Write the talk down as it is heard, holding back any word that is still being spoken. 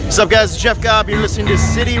What's up, guys? It's Jeff Gobb. You're listening to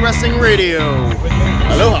City Wrestling Radio.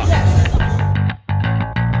 Aloha.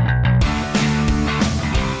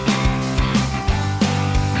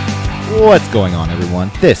 What's going on,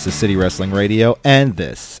 everyone? This is City Wrestling Radio, and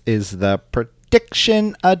this is the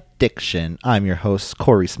Prediction Addiction. I'm your host,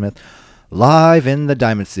 Corey Smith, live in the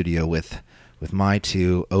Diamond Studio with my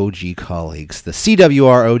two OG colleagues, the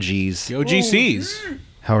CWR OGs. The OGCs.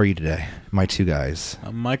 How are you today, my two guys?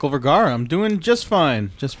 I'm Michael Vergara. I'm doing just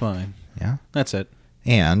fine. Just fine. Yeah? That's it.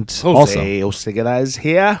 And Jose Oseguedas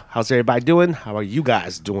here. How's everybody doing? How are you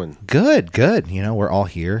guys doing? Good. You know, we're all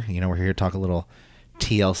here. You know, we're here to talk a little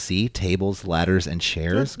TLC, tables, ladders, and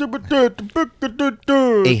chairs. Tables,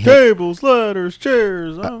 ladders,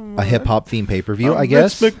 chairs. A hip-hop theme pay-per-view, I'm I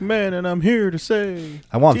guess. Vince McMahon, and I'm here to say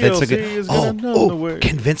I want Vince TLC to is gonna know the way.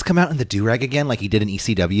 Can Vince come out in the do-rag again like he did in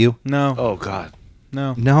ECW? No. Oh, God.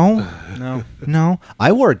 No. No.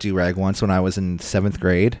 I wore a do-rag once when I was in 7th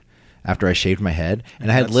grade after I shaved my head,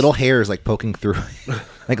 and I had little hairs like poking through,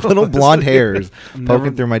 like little blonde hairs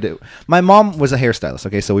poking through my My mom was a hairstylist,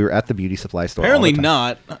 okay, so we were at the beauty supply store. Apparently all the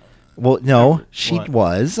time. not. Well, no, she What?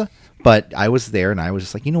 was, but I was there, and I was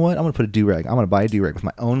just like, you know what? I'm going to put a do-rag. I'm going to buy a do-rag with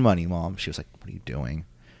my own money, Mom. She was like, what are you doing?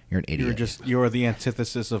 You're an idiot. You're the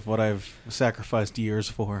antithesis of what I've sacrificed years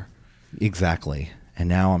for. Exactly. And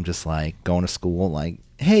now I'm just like going to school like,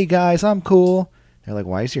 hey guys, I'm cool. They're like,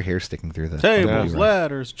 why is your hair sticking through the Tables, do-rag?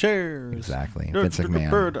 ladders, chairs. Exactly. Vince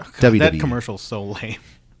McMahon. God, WWE. that commercial's so lame.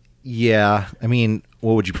 Yeah. I mean,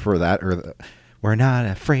 what would you prefer, that or we're not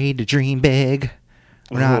afraid to dream big.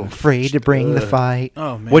 We're not afraid to bring the fight.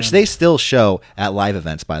 Oh, man. Which they still show at live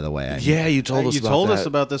events, by the way. I mean, Yeah, you told us You about told that. us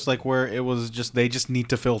about this, like where it was just they just need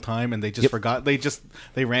to fill time and they just forgot. They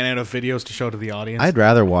ran out of videos to show to the audience. I'd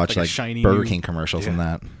rather watch Like a like shiny Burger new- King commercials than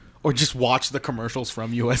that. Or just watch the commercials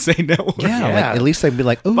from USA Network. Yeah, like, at least I'd be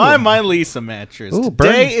like, ooh, Buy my Lisa mattress. Ooh, Today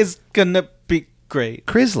Bernie. is gonna be great.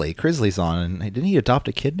 Crisley's on, and didn't he adopt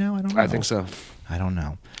a kid now? I don't know. I think so. I don't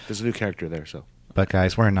know. There's a new character there, so. But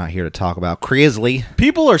guys, we're not here to talk about Crisley.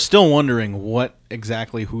 People are still wondering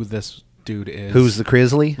who this dude is. Who's the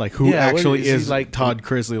Crisley? like who Yeah, what actually is he is like- Todd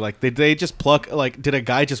Crisley? Like did they just pluck? Like did a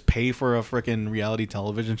guy just pay for a freaking reality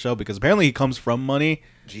television show? Because apparently he comes from money.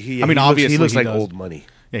 He, I mean, he obviously looks he like does. old money.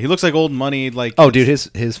 Yeah, he looks like old money. Like Oh, dude,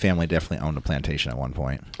 his family definitely owned a plantation at one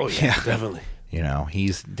point. Oh, yeah, definitely. You know,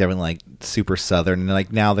 he's definitely like super southern, and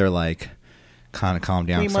like now they're like kind of calmed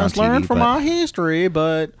down. we 'cause they're on must TV, learn from but, our history,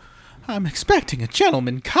 but I'm expecting a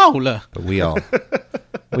gentleman caller. But we all,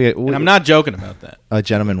 we And I'm not joking about that. a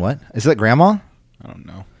gentleman. What is that, Grandma? I don't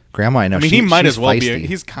know. Grandma, I know. I mean, he might she's as well feisty. be.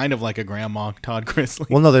 He's kind of like a grandma, Todd Crisley.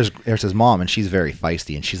 Well, no, there's his mom, and she's very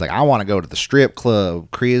feisty, and she's like, I want to go to the strip club,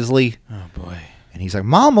 Crisley. Oh boy, And he's like,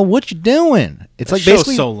 Mama, what you doing? It's That like show's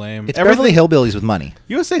basically so lame. It's Everything- Beverly Hillbillies with money.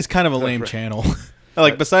 USA is kind of a lame channel.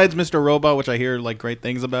 Like besides Mr. Robot, which I hear like great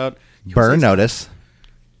things about. Burn USA's Notice.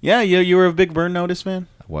 Yeah, you were a big Burn Notice fan.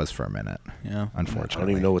 I was for a minute. Yeah, I Unfortunately, don't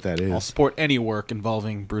even know what that is. I'll support any work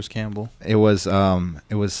involving Bruce Campbell. It was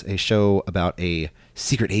a show about a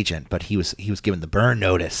secret agent, but he was given the burn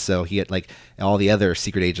notice, so he had like all the other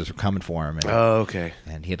secret agents were coming for him, and, Oh, okay.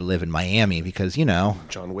 and he had to live in Miami because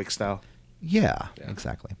John Wick style. yeah,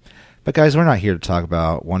 exactly. But guys, we're not here to talk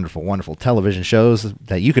about wonderful, wonderful television shows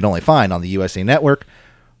that you can only find on the USA Network.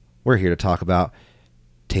 We're here to talk about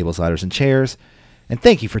tables, ladders, and chairs. And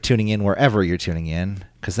thank you for tuning in wherever you're tuning in,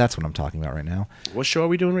 because that's what I'm talking about right now. What show are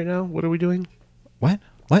we doing right now? What are we doing? What?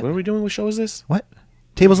 What are we doing? What show is this? What?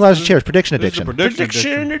 Tables, ladders, and chairs. Prediction This is Addiction. the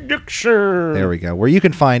prediction. Addiction. There we go. Where you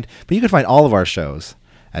can find all of our shows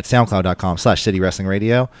at soundcloud.com/City Wrestling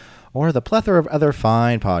Radio, or the plethora of other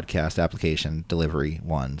fine podcast application delivery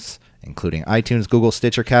ones, including iTunes, Google,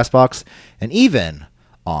 Stitcher, CastBox, and even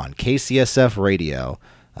on KCSF Radio.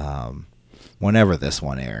 Whenever this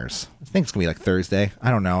one airs, I think it's gonna be like Thursday.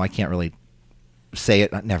 I don't know. I can't really say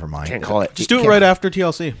it. Never mind. Can't call it. Just do it right after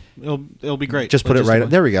TLC. It'll be great. Just put it right. Logistically.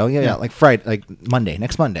 There we go. Yeah. Yeah. Like Friday, like Monday,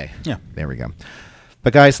 next Monday. Yeah. There we go.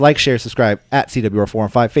 But guys, like, share, subscribe at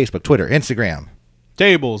CWR415, Facebook, Twitter, Instagram.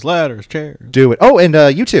 Tables, ladders, chairs. Do it. Oh, and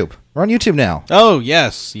YouTube. We're on YouTube now. Oh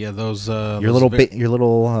yes, yeah. Those Your little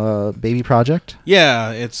baby project.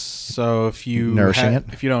 Yeah, it's so if you Nourishing it.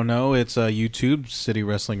 If you don't know, it's YouTube City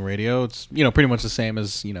Wrestling Radio. It's pretty much the same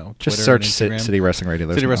as Just Twitter search and Instagram. City Wrestling Radio.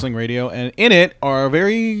 There's City no- Wrestling Radio, and in it are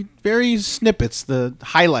very very snippets, the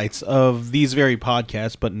highlights of these very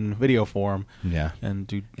podcasts, but in video form. Yeah. And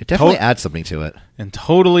dude, It definitely adds something to it. and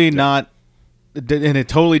totally not, and it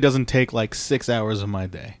totally doesn't take like 6 hours of my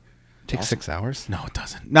day. Takes 6 hours. No, it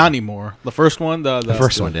doesn't. Not anymore. The first one, the The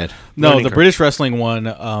first one did. No, Learning the curve. British wrestling one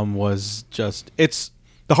was just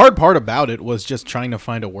The hard part about it was just trying to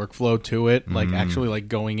find a workflow to it, like actually like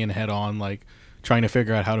going in head on, like trying to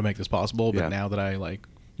figure out how to make this possible. But Yeah. now that I like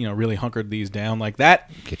really hunkered these down like that,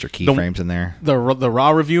 Get your keyframes in there. the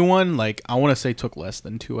raw review one, like I want to say took less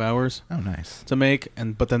than 2 hours Oh, nice. to make,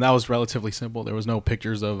 but then that was relatively simple. There was no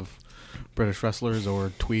pictures of British wrestlers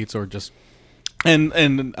or tweets or just. And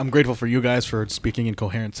I'm grateful for you guys for speaking in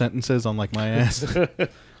coherent sentences, unlike my ass.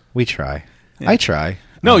 We try. I try.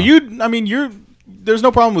 No, there's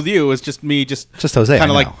no problem with you. It's just me, just Jose,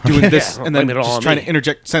 kind I of like know. doing this Yeah, and then blame it all just on trying me. to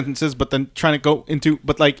interject sentences, but then trying to go into,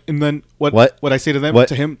 and then what I say to them, What?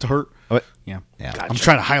 to him, to her. What? Yeah, Yeah. Gotcha. I'm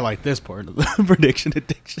trying to highlight this part of the prediction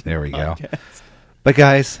addiction. There we go. podcast. But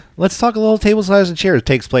guys, let's talk a little Tables, Ladders, and Chairs. It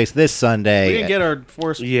takes place this Sunday We didn't get our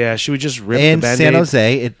force. Yeah, should we just rip in the Band-Aid? San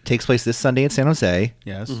Jose. It takes place this Sunday in San Jose.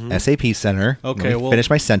 Yes. SAP Center. Okay, Let me well- finish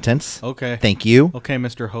my sentence. Okay. Thank you. Okay,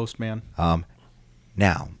 Mr. Host Man.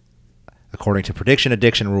 Now, according to prediction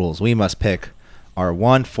addiction rules, we must pick our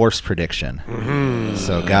one forced prediction.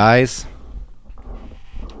 So, guys,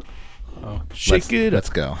 Shake it. let's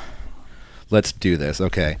go. Let's do this.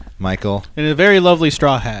 Okay, Michael. In a very lovely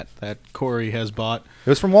straw hat that Corey has bought. It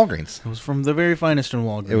was from Walgreens. It was from the very finest in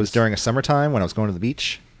Walgreens. It was during a summertime when I was going to the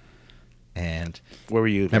beach. And Where were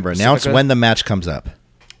you? remember, Pacifica? announce when the match comes up.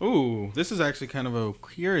 Ooh, this is actually kind of a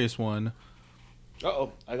curious one.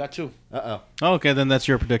 Uh-oh, I got two. Uh-oh. Oh, okay, then that's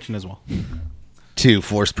your prediction as well. 2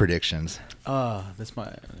 forced predictions. That's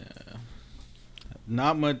my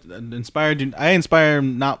not much inspired. I inspire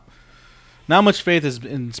not much faith is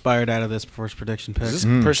inspired out of this first prediction pick. Is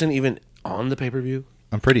this person even on the pay-per-view?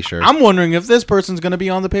 I'm pretty sure. I'm wondering if this person's going to be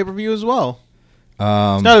on the pay per view as well.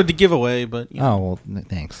 It's not a giveaway, but Oh, well,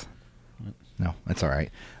 thanks. No, that's all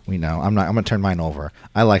right. We know. I'm going to turn mine over.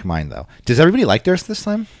 I like mine, though. Does everybody like theirs this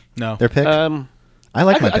time? no, Their pick? I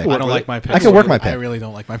like I my could pick. I work don't with like it. my picks. I can work my pick. I really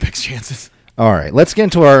don't like my picks' chances. All right, let's get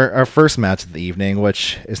into our first match of the evening,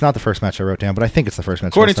 which is not the first match I wrote down, but I think it's the first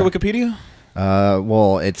match. According to I started. Wikipedia,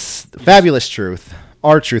 Well, it's Fabulous Truth,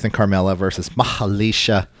 R-Truth, and Carmella versus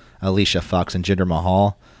Mahalisha, Alicia Fox, and Jinder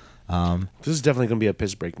Mahal. This is definitely going to be a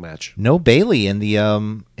piss break match. No Bailey in the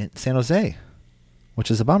in San Jose,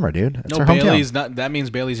 which is a bummer, dude. It's no her hometown. Bailey's not. That means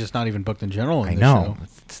Bailey's just not even booked in general. In I this know.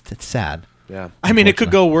 show. It's sad. Yeah. I mean, it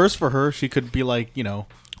could go worse for her. She could be like,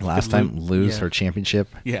 Last could time lose yeah. her championship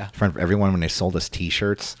Yeah. in front of everyone when they sold us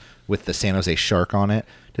T-shirts with the San Jose Shark on it.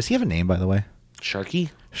 Does he have a name, by the way? Sharky?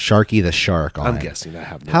 Sharky the Shark on I'm it. guessing I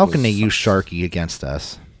have no How clue. can they use Sharky against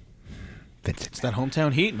us? Vince It's that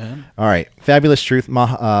hometown heat, man. All right, Fabulous Truth,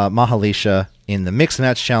 Mahalisha in the Mixed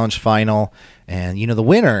Match Challenge final. And, the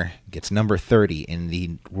winner gets number 30 in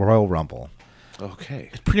the Royal Rumble. Okay.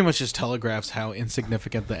 It pretty much just telegraphs how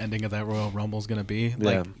insignificant the ending of that Royal Rumble is going to be.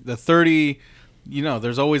 Yeah. Like the 30,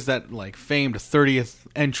 there's always that like famed 30th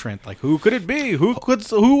entrant. Like who could it be?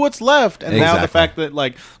 What's left? And now the Exactly. fact that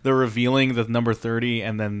like they're revealing the number 30,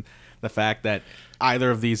 and then the fact that either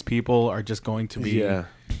of these people are just going to be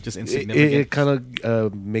just insignificant. It kind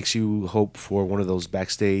of makes you hope for one of those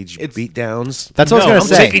backstage beatdowns. That's what I No, was going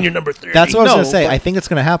to I'm say. taking your number 30. That's what I was No, going to say. but- I think it's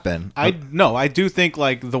going to happen. I do think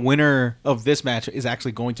like the winner of this match is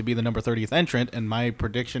actually going to be the number 30th entrant, and my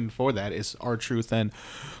prediction for that is R-Truth and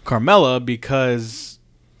Carmella, because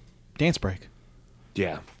dance break.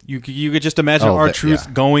 Yeah. You could just imagine Oh, R-Truth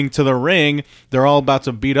yeah. going to the ring. They're all about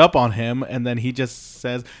to beat up on him, and then he just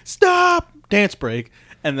says, "Stop!" Dance break.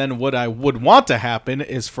 And then what I would want to happen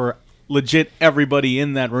is for legit everybody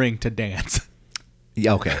in that ring to dance.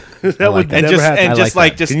 Yeah, okay. That I would like that. And Never just happened. and I just like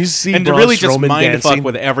like that. just Can you see and Braun really just Strowman mind fuck dancing?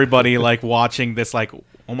 with everybody like watching this like,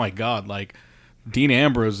 oh my god, like Dean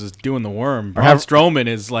Ambrose is doing the worm. Braun have- Strowman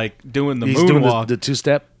is like doing the He's doing moonwalk. the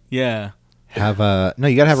two-step. Yeah. No,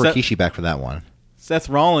 you got to have Seth- Rikishi back for that one. Seth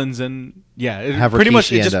Rollins and Have pretty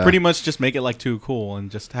much Rikishi and, pretty much just make it like too cool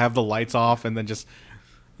and just have the lights off and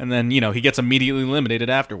then he gets immediately eliminated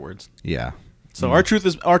afterwards. Yeah. So R-Truth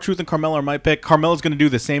and Carmella are my pick. Carmella's going to do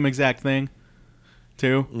the same exact thing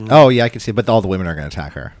too. Oh, yeah, I can see it, but all the women are going to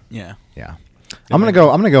attack her. Yeah. Yeah. I'm going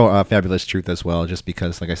to go Fabulous Truth as well, just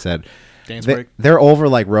because, like I said, Dance break. they're over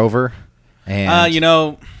like Rover. And I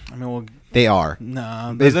mean, well, they are.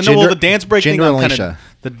 no. It's The dance break thing, Jinder I'm and kind Alicia.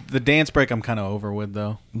 of the dance break. I'm kind of over with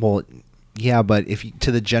though. Well, yeah, but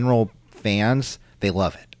to the general fans, they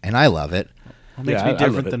love it, and I love it. What makes Yeah, me I love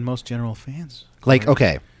different it. than most general fans? Like,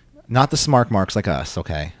 okay, not the smart marks like us,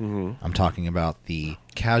 okay? I'm talking about the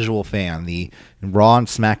casual fan, the Raw and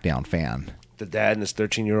SmackDown fan. The dad and his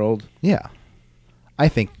 13-year-old. Yeah. I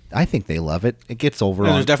think they love it. It gets over.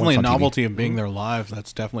 There's definitely a once on TV. novelty of being there live.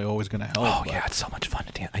 That's definitely always going to help. Oh but- yeah, it's so much fun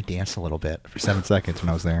to dance. I danced a little bit for 7 seconds when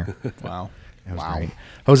I was there. Wow. It was great.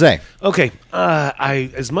 Jose. Okay,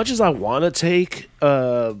 I as much as I want to take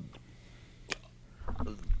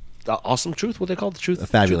the awesome truth, what they call it? The truth, The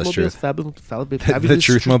fabulous truth. fabulous The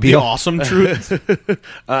Truth The Mobile. awesome truth.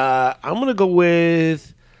 I'm gonna go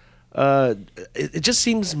with. It just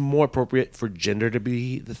seems more appropriate for Jinder to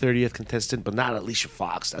be the 30th contestant, but not Alicia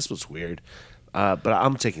Fox. That's what's weird. But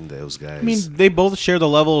I'm taking those guys. I mean, they both share the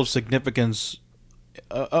level of significance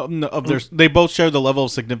of their. They both share the level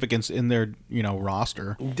of significance in their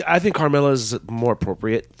roster. I think Carmella is more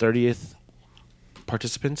appropriate 30th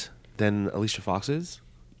participant than Alicia Fox is.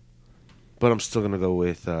 But I'm still gonna go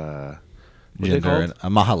with Jinder and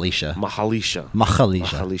Mahalisha.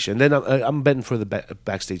 Mahalisha. And then I'm betting for the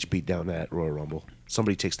backstage beatdown at Royal Rumble.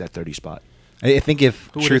 Somebody takes that 30 spot. I think if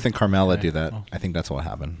Who would Truth it- and Carmella okay. do that, Oh. I think that's what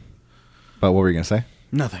happened. But what were you going to say?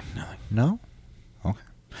 Nothing. No? Okay.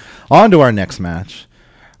 On to our next match.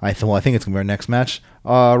 I think it's going to be our next match.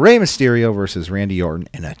 Rey Mysterio versus Randy Orton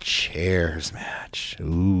in a chairs match.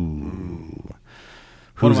 Ooh.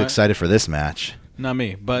 Who's am I- excited for this match? Not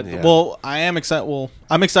me, but Yeah. I am excited. Well,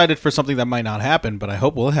 I'm excited for something that might not happen, but I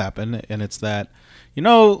hope will happen, and it's that.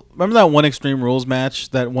 Remember that one Extreme Rules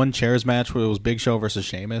match, that one chairs match where it was Big Show versus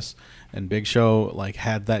Sheamus, and Big Show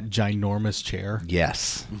had that ginormous chair.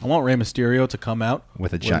 Yes. I want Rey Mysterio to come out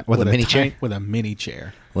With a mini chair? with a mini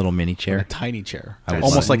chair, Little mini a chair. tiny chair, I would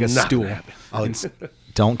almost love like a not stool. gonna happen. Oh,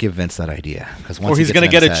 don't give Vince that idea. Or he's going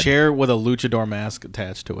to get a chair with a luchador mask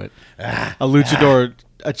attached to it.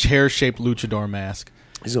 A chair-shaped luchador mask.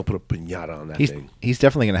 He's gonna put a pinata on that He's thing.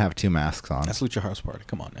 definitely going to have two masks on. That's Lucha House Party.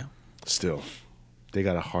 Come on now. Still, they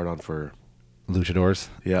got a hard on for. Luchadors.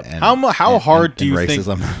 Yep. and- How and- hard and do you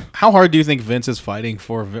racism. think? How hard do you think Vince is fighting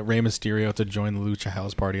for Rey Mysterio to join the Lucha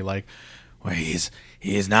House Party? Like, well, he's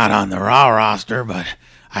not on the Raw roster, but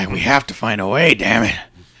we have to find a way. Damn it!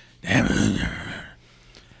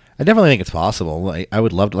 I definitely think it's possible. I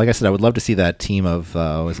would love to, like I said, I would love to see that team of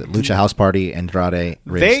Lucha House Party, Andrade,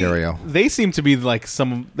 Rey Mysterio. They seem to be like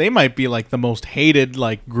they might be like the most hated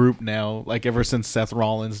group now. Like ever since Seth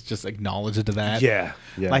Rollins just acknowledged that. Yeah.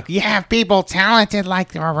 Like, you have people talented like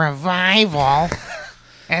the Revival,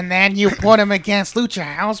 and then you put them against Lucha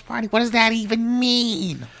House Party. What does that even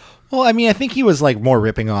mean? Well, I mean, I think he was more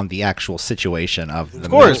ripping on the actual situation of the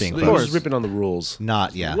course, match being of He booked. course. was ripping on the rules.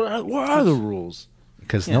 Not yeah, What are the rules?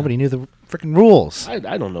 because nobody knew the freaking rules. I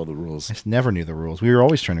don't know the rules. I just never knew the rules. We were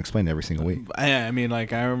always trying to explain it every single week. I mean,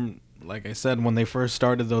 like I said, when they first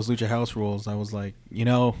started those Lucha House rules, I was like,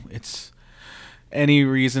 it's any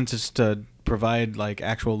reason to provide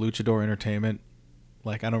actual luchador entertainment.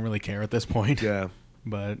 I don't really care at this point. Yeah.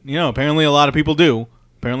 But apparently a lot of people do.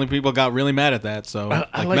 Apparently people got really mad at that. So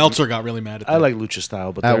I like- Meltzer got really mad at that. I like lucha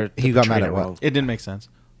style, but He got mad at what? It didn't make sense.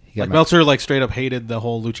 He got mad- Meltzer straight up hated the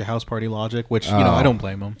whole Lucha House Party logic, which I don't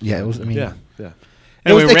blame him. Yeah, it was. I mean, Yeah.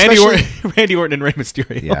 Anyway, It was Randy Orton and Rey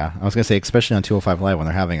Mysterio. yeah. I was gonna say, especially on 205 Live when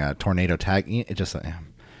they're having a tornado tag, it just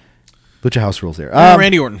Lucha House rules there.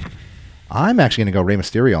 Randy Orton. I'm actually gonna go Rey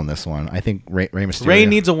Mysterio on this one. I think Rey Mysterio. Ray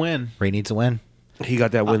needs a win. Rey needs a win. He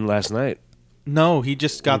got that win last night. No, he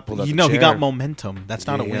just got. pulled out He the got chair. momentum. That's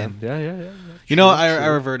not a win. Yeah. I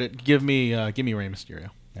reverted. Give me Rey Mysterio.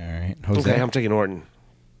 All right, Jose. Okay, I'm taking Orton.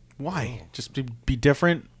 Why? Just to be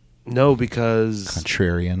different. No, because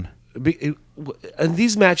Contrarian. in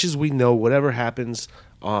these matches, we know whatever happens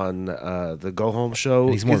on the go home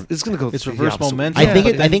show, he's more- it's going to go. It's the reverse opposite way. momentum. I think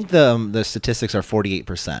but I think the statistics are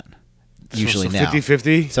 48%. Usually so now.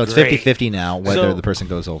 50-50? So it's Great. 50-50 now whether So- the person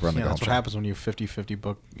goes over on the Yeah, golf that's what shot. happens when you 50-50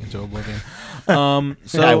 book into oblivion.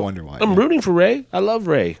 So I wonder why. I'm rooting for Ray. I love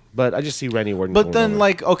Ray, but I just see Randy Orton. But going then,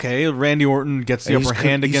 over. okay, Randy Orton gets the And upper he's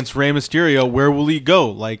hand he's- against Rey Mysterio. Where will he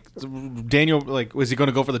go? Daniel, was he going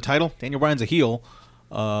to go for the title? Daniel Bryan's a heel.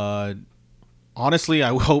 Honestly,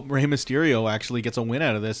 I hope Rey Mysterio actually gets a win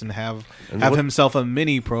out of this and have what- himself a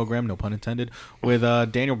mini program, no pun intended, with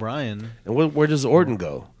Daniel Bryan. and where does Orton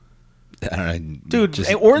go? I don't know, Dude,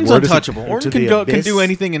 just- Orton's where does he- untouchable. Orton to the can abyss? do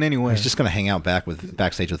anything in any way. He's just going to hang out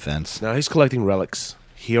backstage with Vince. Now he's collecting relics.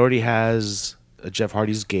 He already has Jeff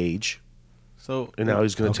Hardy's gauge, So and now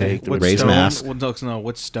he's going to Okay. take the what Ray's stone? mask.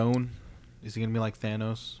 What stone? Is he gonna be like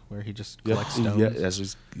Thanos, where he just Yeah, collects stones? yeah,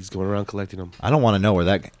 he's going around collecting them. I don't want to know where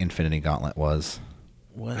that Infinity Gauntlet was.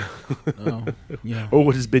 What? Oh, yeah. Or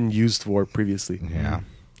what has been used for previously.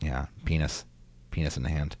 Yeah. Penis in the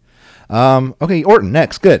hand. Okay, Orton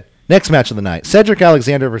next. Good. Next match of the night: Cedric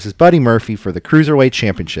Alexander versus Buddy Murphy for the Cruiserweight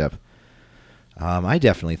Championship. I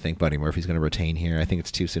definitely think Buddy Murphy's going to retain here. I think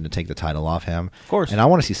it's too soon to take the title off him. Of course. And I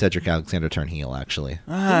want to see Cedric Alexander turn heel actually,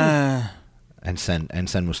 Ah, and send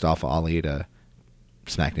Mustafa Ali to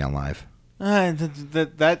SmackDown Live.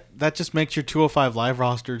 That just makes your 205 Live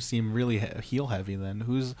roster seem really heel heavy. Then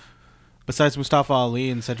who's besides Mustafa Ali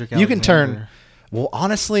and Cedric You Alexander? can turn. Well,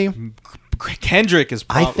 honestly, Kendrick is.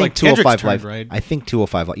 I think like, 205 Kendrick's Live. turned, right? I think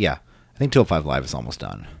 205. Yeah, I think 205 Live is almost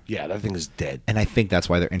done, Yeah, that thing is dead. and I think that's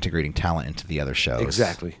why they're integrating talent into the other shows.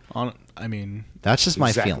 Exactly. I mean, That's just my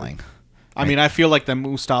Exactly. feeling. I feel like the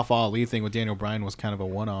Mustafa Ali thing with Daniel Bryan was kind of a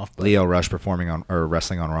one-off. But Leo Rush performing on or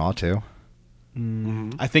wrestling on Raw too.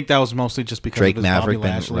 I think that was mostly just because Drake of his Bobby Maverick been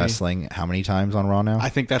Lashley. wrestling how many times on Raw now? I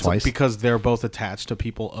think that's Twice? because they're both attached to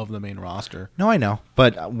people of the main roster. No, I know,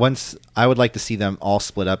 but once I would like to see them all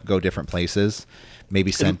split up, go different places.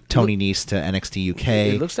 Maybe send Tony Nese to NXT UK.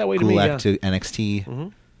 It looks that way to me, Gulak yeah. to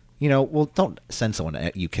NXT. You know, well, don't send someone to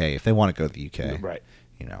UK if they want to go to the UK. Right.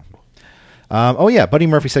 You know. Oh yeah, Buddy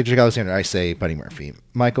Murphy, Cedric Alexander. I say Buddy Murphy.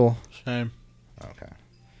 Michael. Shame. Okay.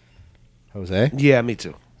 Jose. Yeah, me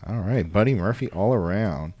too. All right, Buddy Murphy all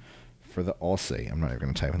around for the Allsay. I'm not even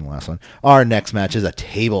going to type in the last one. Our next match is a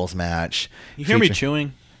tables match. You hear me Feature-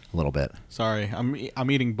 chewing? A little bit. Sorry, I'm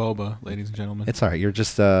eating boba, ladies and gentlemen. It's all right. You're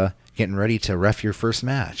just getting ready to ref your first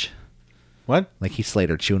match. What? Like Heath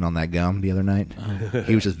Slater chewing on that gum the other night.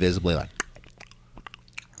 He was just visibly like,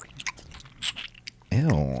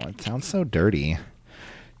 ew, it sounds so dirty.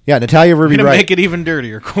 Yeah, Natalia Ruby You're gonna Riot. make it even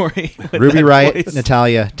dirtier, Corey. with Ruby that Riot, voice.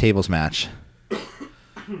 Natalia, tables match.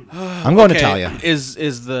 I'm going Okay, Natalia. Is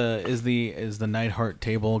the Neidhart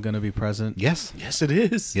table gonna be present? Yes. Yes, it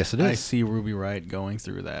is. Yes, it I is. see Ruby Riot going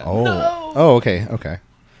through that. Oh. Oh, okay, okay.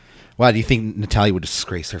 Wow, do you think Natalia would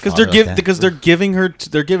disgrace her Because father they're like that? because they're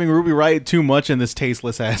giving Ruby Riot too much in this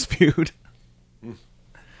tasteless ass feud.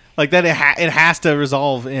 Like that, it has to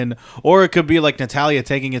resolve in, or it could be like Natalia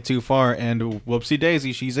taking it too far, and whoopsie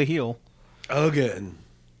daisy, she's a heel. Again.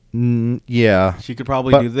 Yeah, She could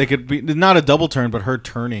probably But- do. They could be not a double turn, but her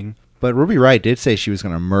turning. but Ruby Riot did say she was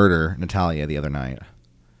going to murder Natalia the other night.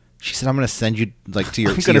 She said, "I'm going to send you like to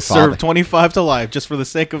your, I'm to gonna your serve father." 25 to life just for the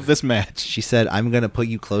sake of this match. She said, "I'm going to put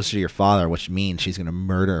you closer to your father," which means she's going to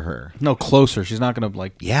murder her. No, closer. She's not gonna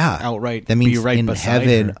like Yeah, outright. That means be right in beside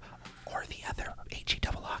heaven her. or the other HE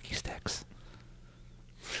double hockey sticks.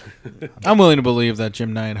 I'm willing to believe that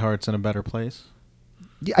Jim Neidhart's in a better place.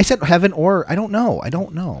 Yeah, I said heaven or I don't know. I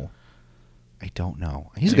don't know.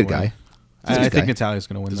 He's a good Anyway. guy. He's a I good think guy. Natalia's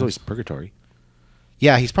gonna win There's this. always purgatory.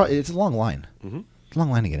 Yeah, he's probably. It's a long line. It's a long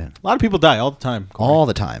line to get in. A lot of people die all the time. Corey. All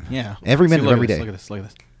the time. Yeah. Every See, minute look of at every this, day. Look at this. Look at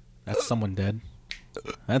this. That's someone dead.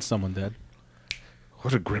 That's someone dead.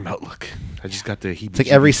 What a grim outlook. I just got the heebie. It's like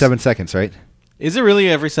every 7 seconds, right? Is it really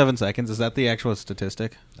every 7 seconds? Is that the actual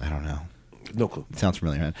statistic? I don't know. No clue. It sounds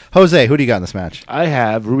familiar, man. Jose, who do you got in this match? I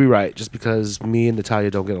have Ruby Riot just because me and Natalia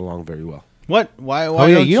don't get along very well. What? Why? Oh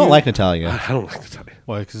yeah, you don't like Natalia. I don't like Natalia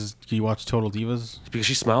Why? Because you watch Total Divas. because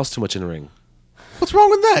she smiles too much in the ring. What's wrong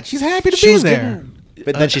with that? She's happy to She be was there.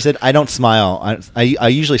 But then she said, "I don't smile. I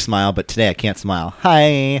usually smile, but today I can't smile."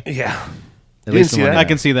 Hi. Yeah. At You least didn't see the one that? I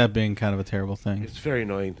can see that being kind of a terrible thing. It's very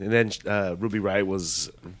annoying. And then Ruby Riot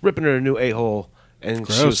was ripping her a new a-hole, and she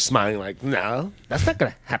Gross. was smiling like, no, that's not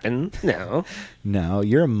going to happen. No. No,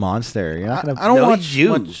 you're a monster. You're not gonna. I don't No, watch you.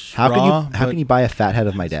 much How Raw, can you? How but- can you buy a fat head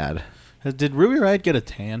of my dad? Did Ruby Riot get a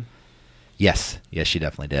tan? Yes, she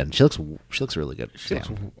definitely did. She looks really good. She looks,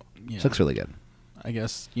 Damn. yeah, She looks really good. I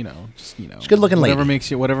guess just She's a good-looking whatever lady.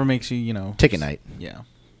 makes you Ticket night. Yeah,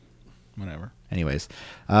 whatever. Anyways,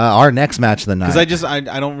 our next match of the night. Because I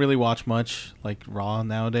don't really watch much like Raw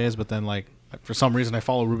nowadays, but then like for some reason I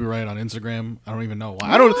follow Ruby Riot on Instagram. I don't even know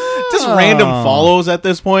why. I don't just random follows at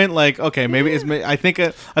this point. Like okay, maybe it's I think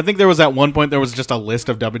there was at one point there was just a list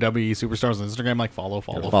of WWE superstars on Instagram like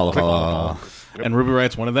follow. And Ruby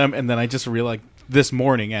Riot's one of them. And then I just realized this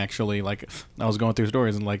morning actually like I was going through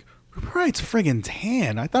stories and like Ruby Riot's friggin'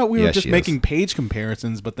 tan. I thought we were Yeah, just she making is. page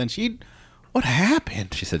comparisons, but then what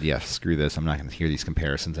happened? She said, "Yeah, screw this. I'm not going to hear these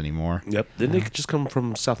comparisons anymore." Yep. Didn't they just come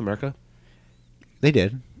from South America? They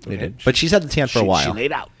did. They Okay. did. But she's had the tan for a while. She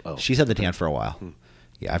laid out. Oh. She's had the tan for a while.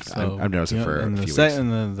 Yeah, I've noticed it for a and few the, weeks.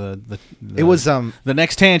 and the It was the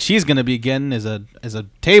next tan she's gonna be getting is a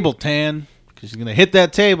table tan because she's gonna hit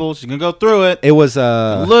that table. She's gonna go through it. it was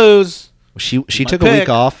Lose. she my took a pick. week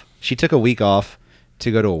off. She took a week off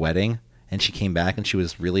to go to a wedding, and she came back and she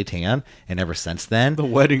was really tan. And ever since then, The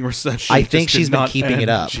wedding reception. I think just did she's been not keeping end. it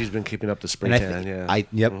up. She's been keeping up the spray And tan,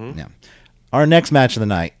 yeah. yeah. Our next match of the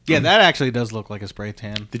night. Yeah, that actually does look like a spray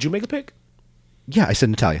tan. Did you make a pick? Yeah, I said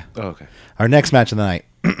Natalia. Oh, okay. Our next match of the night.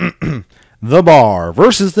 The Bar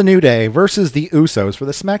versus the New Day versus the Usos for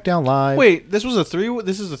the SmackDown Live. Wait, this is a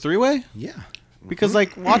three-way. Yeah. Because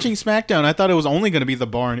like watching SmackDown, I thought it was only going to be the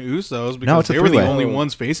Bar and Usos because it's a they were the three-way. only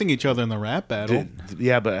ones facing each other in the rap battle.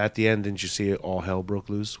 Yeah, but at the end, didn't you see it? All hell broke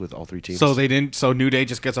loose with all three teams. So they didn't. So New Day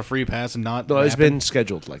just gets a free pass and not. No, it's rapping? been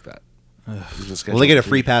scheduled like that. It's been scheduled Well, they get a to-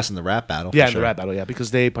 free pass in the rap battle. Yeah, for in the sure. rap battle, yeah, because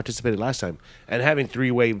they participated last time, and having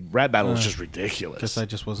three-way rap battle is just ridiculous. Guess I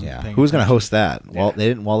just wasn't. Yeah. Paying Who's going to attention. host that? Well, they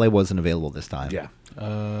didn't. Wale wasn't available this time. Yeah,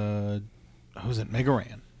 Who's it? Mega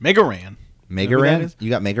Ran. Mega Ran. Know who that Megaran? is? You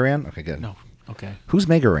got Megaran? Okay, good. No. Okay. Who's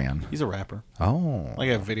Megaran? He's a rapper. Oh. Like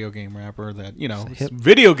a video game rapper that, you know, it's hip-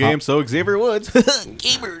 video game, so Xavier Woods.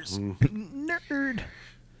 Gamers. Nerd.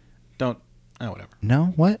 Don't. Whatever.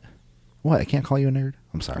 No? What? What? I can't call you a nerd?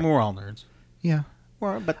 I'm I sorry. mean, we're all nerds. Yeah.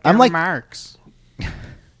 But I'm they're like- marks.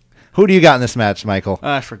 Who do you got in this match, Michael?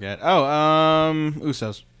 I forget.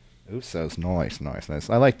 Usos. Usos. Nice.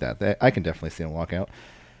 I like that. I can definitely see him walk out.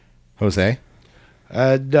 Jose?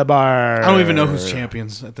 the Bar. I don't even know who's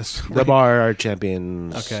champions at this point. The Bar are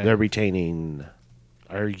champions. Okay. They're retaining.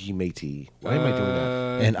 Argy Matey. Why am I doing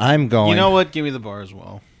that? And I'm going. You know what? Give me the Bar as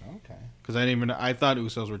well. Okay. Because I thought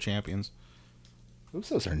Usos were champions.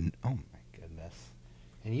 Usos are. Oh my goodness.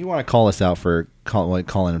 And you want to call us out for calling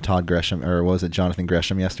him Todd Gresham, or was it Jonathan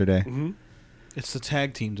Gresham yesterday? Mm-hmm. It's the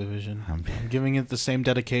tag team division. I'm giving it the same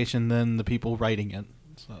dedication than the people writing it.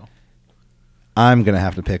 So I'm going to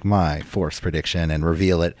have to pick my force prediction and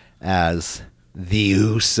reveal it as the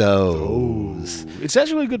Usos. It's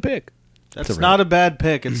actually a good pick. that's not a bad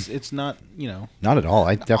pick. It's not, you know. Not at all.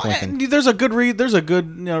 I definitely think. There's a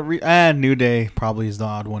good New Day probably is the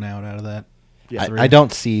odd one out of that. Yeah. I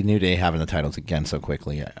don't see New Day having the titles again so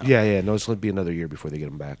quickly. Yeah. No, it's going to be another year before they get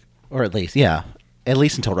them back. Or at least until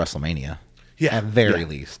WrestleMania. Yeah. At very Yeah.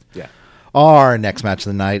 least. Yeah. Our next match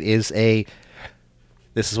of the night is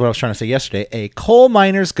this is what I was trying to say yesterday, a coal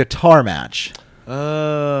miners guitar match.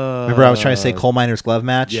 Remember I was trying to say coal miners glove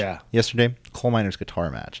match Yeah. yesterday? Coal miners guitar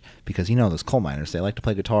match. Because you know those coal miners, they like to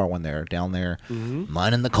play guitar when they're down there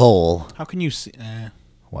mining the coal. How can you see?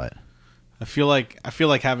 What? I feel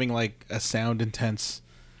like having like a sound intense.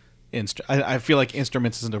 I feel like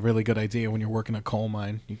instruments isn't a really good idea when you're working a coal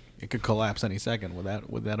mine. It could collapse any second with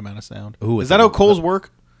that amount of sound. Ooh, is that how coals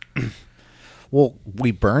work? Well,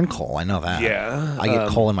 we burn coal. I know that. Yeah, I get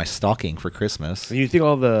coal in my stocking for Christmas. And you think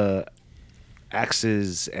all the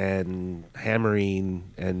axes and hammering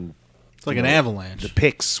and It's like an avalanche. the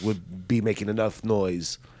picks would be making enough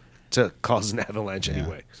noise to cause an avalanche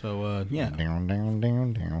anyway. So yeah,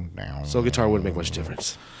 Down. So guitar wouldn't make much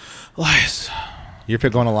difference. Elias. You're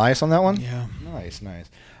going Elias on that one? Yeah, Nice.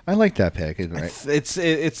 I like that pick.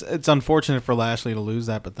 it's unfortunate for Lashley to lose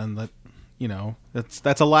that, but then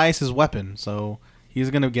that's Elias's weapon, so he's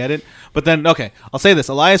gonna get it. But then okay, I'll say this: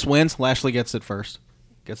 Elias wins, Lashley gets it first,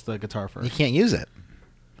 gets the guitar You first. can't use it.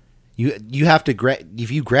 You have to if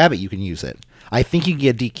you grab it, you can use it. I think you can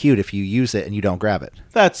get DQ'd if you use it and you don't grab it.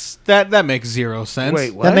 That makes zero sense.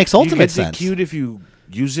 Wait, what? That makes ultimate sense. You get DQ'd if you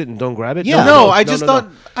use it and don't grab it? Yeah. No, I just thought-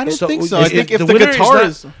 I don't think so. I think if the winner guitar not-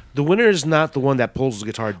 is- the winner is not the one that pulls the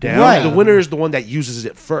guitar down. Right. The winner is the one that uses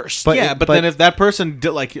it first. But- Yeah, but then if that person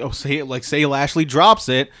did say Lashley drops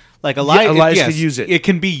it, like Elias, Elias yes, could use it. It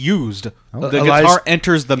can be used. The Elias- guitar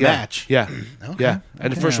enters the yeah, match. Yeah, yeah,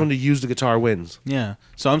 and the first one to use the guitar wins. Yeah.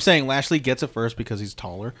 So I'm saying Lashley gets it first because he's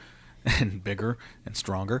taller and bigger and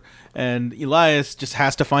stronger. And Elias just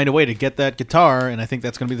has to find a way to get that guitar, and I think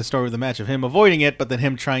that's going to be the story of the match, of him avoiding it, but then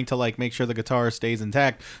him trying to make sure the guitar stays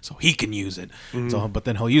intact so he can use it. So but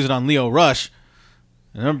then he'll use it on Leo Rush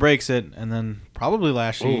and then breaks it, and then probably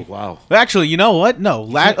Lashley. Oh, wow. Actually, you know what? No.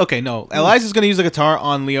 No. Elias is going to use the guitar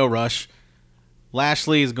on Leo Rush.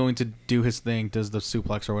 Lashley is going to do his thing, does the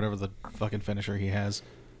suplex or whatever the fucking finisher he has.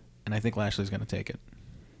 And I think Lashley's going to take it.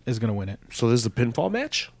 Is going to win it. So this is the pinfall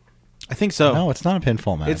match. I think so. No, it's not a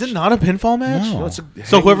pinfall match. Is it not a pinfall match? No. No, it's a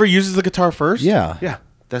So whoever uses the guitar first? Yeah. Yeah,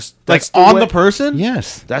 that's on way, the person?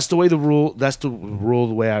 Yes. That's the way the rule. That's the rule.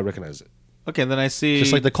 The way I recognize it. Okay, then I see.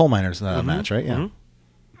 Just like the coal miners match, right? Yeah.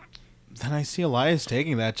 Then I see Elias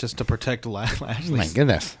taking that just to protect Lashley. My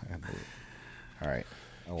goodness. All right.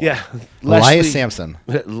 Yeah, Elias Sampson.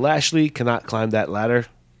 Lashley cannot climb that ladder.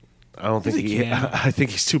 I don't think he he. can. I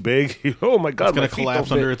think he's too big. Oh my god, It's going my to feet collapse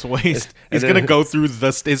don't under fit. its waist. And He's then- going to go through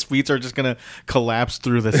his feet are just going to collapse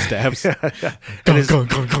through the steps.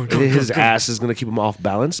 And his ass is going to keep him off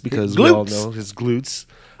balance because we all Glutes. know his glutes.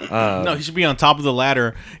 No, he should be on top of the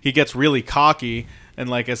ladder. He gets really cocky, and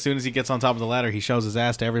as soon as he gets on top of the ladder, he shows his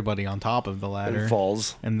ass to everybody on top of the ladder. And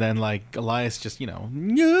falls. And then Elias just,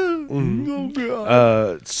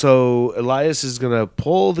 So Elias is going to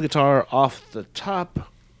pull the guitar off the top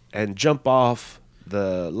and jump off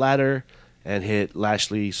the ladder and hit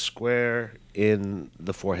Lashley square in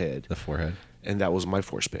the forehead. The forehead.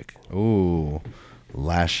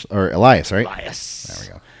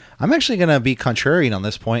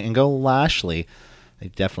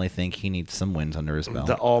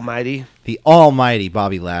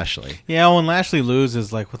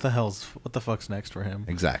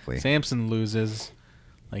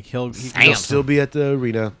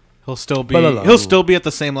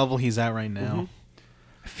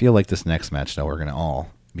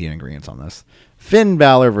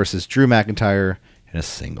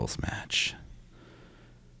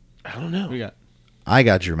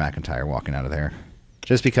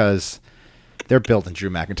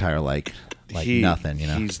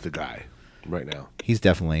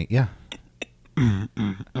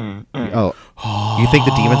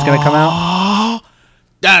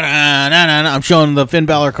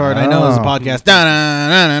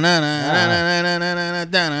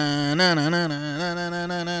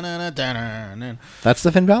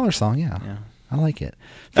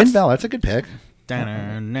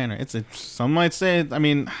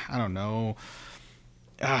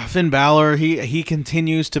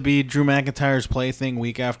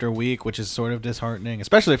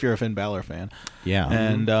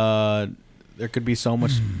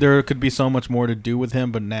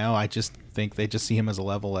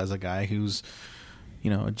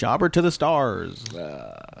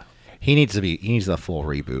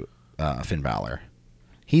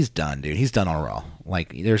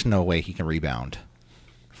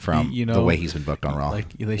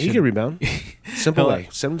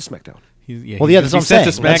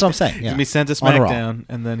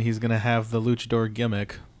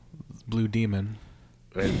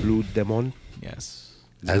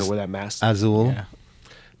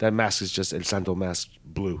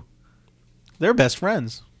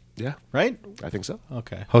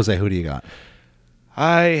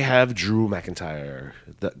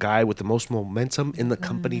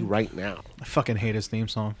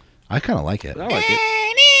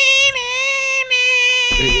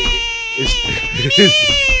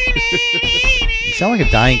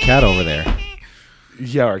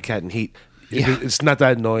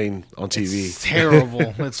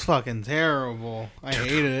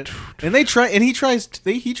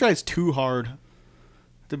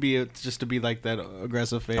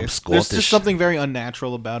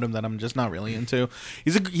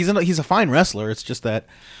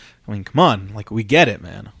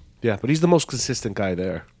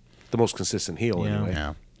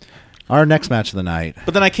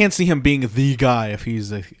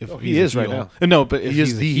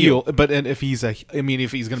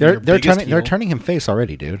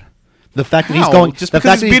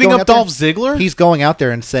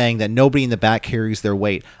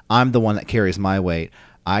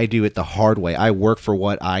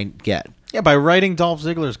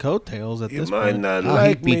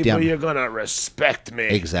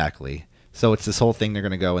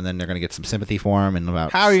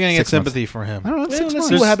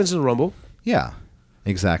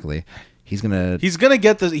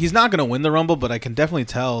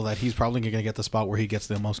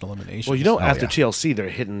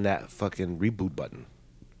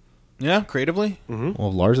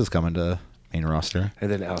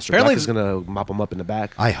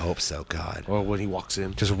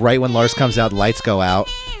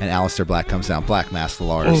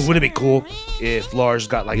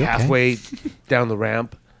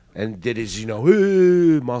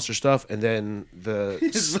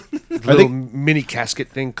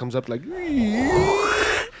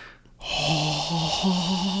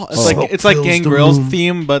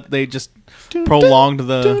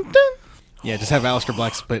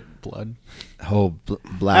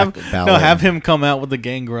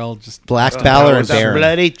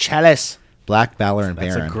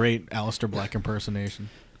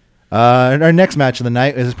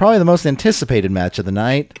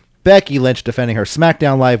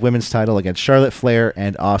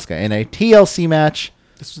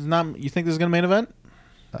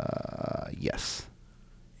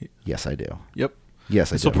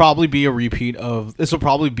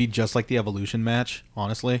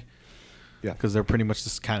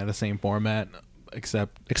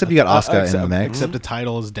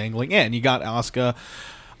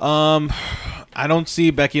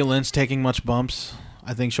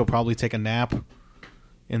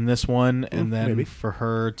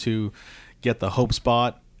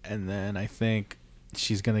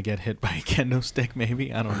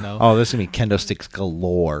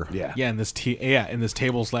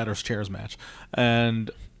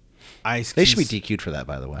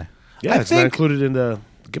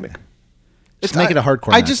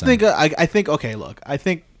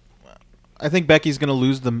 I think Becky's gonna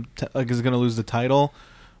lose the title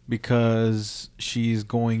because she's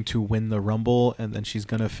going to win the Rumble and then she's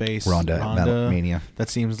gonna face Ronda at Mania. That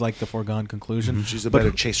seems like the foregone conclusion. She's a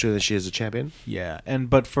better chaser than she is a champion. Yeah,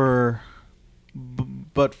 but for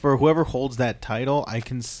whoever holds that title, I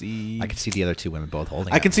can see the other two women both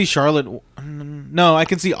holding. I can see Charlotte. No, I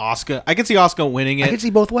can see Asuka. I can see Asuka winning it. I can see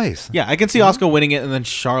both ways. Yeah, I can see Asuka winning it and then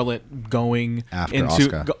Charlotte going After into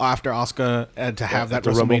Asuka. After Asuka to have that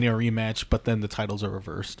the Rumble. WrestleMania rematch, but then the titles are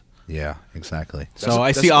reversed. Yeah, exactly. So I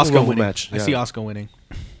that's see a Asuka Rumble winning. match, I yeah. see Asuka winning.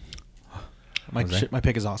 My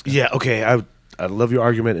pick is Asuka. Yeah, okay. I love your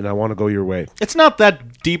argument, and I want to go your way. It's not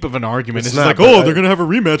that deep of an argument. It's, It's just not, like, but they're gonna have a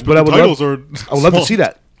rematch, but but I the would titles love- are. I would love to small. see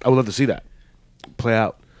that. I would love to see that play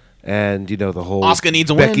out. And the whole Asuka needs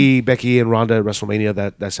a Becky and Ronda at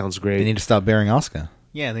WrestleMania. That sounds great. They need to stop burying Asuka.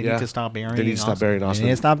 Yeah, they Yeah. need to stop burying. They need to stop burying They need to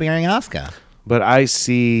Asuka. stop burying Asuka. But I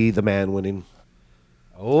see the man winning.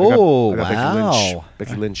 Oh, I got wow.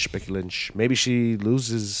 Becky Lynch. Maybe she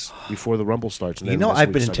loses before the Rumble starts. And You then know, that's when I've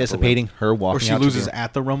we been start the anticipating her walking Or she out to loses the-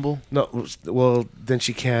 at the Rumble. program. No, well, then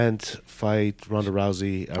she can't fight Ronda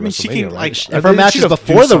Rousey at mean, she WrestleMania, can, right? like, If her Then match she is does do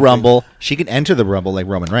before the something. Rumble, she can enter the Rumble like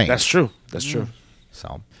Roman Reigns. That's true. That's true.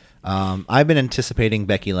 So, I've been anticipating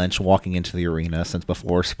Becky Lynch walking into the arena since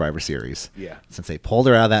before Survivor Series. Yeah. Since they pulled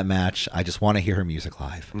her out of that match, I just want to hear her music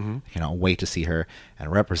live. Mm-hmm. I cannot wait to see her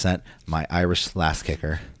and represent my Irish last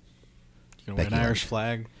kicker. You can wear an Becky Irish Lynch.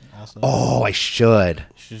 flag. Also. Oh, I should.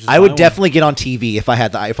 should just I buy would one. definitely get on TV if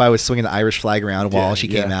I was swinging the Irish flag around while she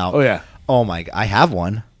came out. Oh, yeah. Oh my! I have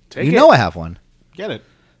one. Take you it. know I have one. Get it.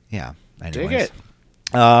 Yeah. Take Anyways. it.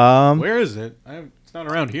 Where is it? It's not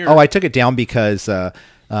around here. Oh, I took it down because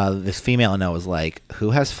this female I know was like,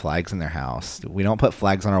 "Who has flags in their house? We don't put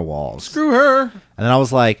flags on our walls." Screw her. And then I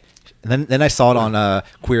was like, then I saw it on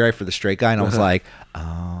Queer Eye for the Straight Guy, and I was like,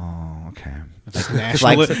 "Oh, okay."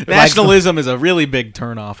 Nationalism is a really big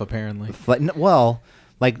turnoff, apparently. Well,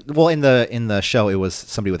 in the show, it was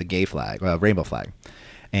somebody with a gay flag, a rainbow flag,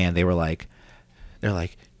 and they're like,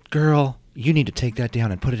 "Girl, you need to take that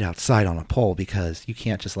down and put it outside on a pole because you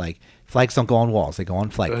can't just flags don't go on walls; they go on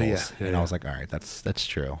flagpoles." yeah, and yeah. I was like, "All right, that's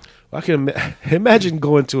true." Well, I can imagine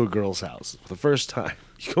going to a girl's house for the first time.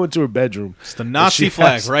 You go into her bedroom. It's the Nazi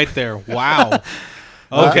flag right there. Wow.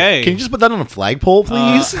 Okay. Can you just put that on a flagpole,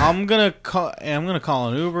 please? I'm gonna call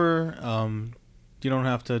an Uber. You don't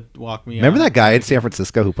have to walk me. Remember out. that guy in San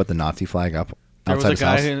Francisco who put the Nazi flag up There was outside a his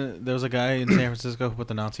guy. house? There was a guy in San Francisco who put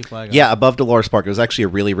the Nazi flag up. Yeah, above Dolores Park. It was actually a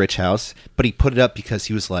really rich house, but he put it up because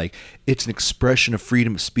he was like, it's an expression of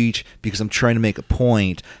freedom of speech because I'm trying to make a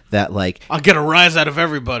point that, I'll get a rise out of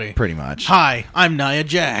everybody. pretty much. Hi, I'm Nia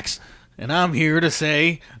Jax, and I'm here to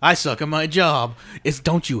say I suck at my job.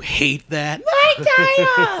 Don't you hate that?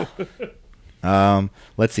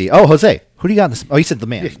 Let's see. Oh, Jose, who do you got in this? Oh, you said the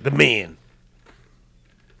man. The man.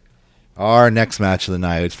 Our next match of the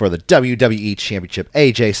night is for the WWE Championship.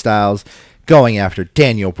 AJ Styles going after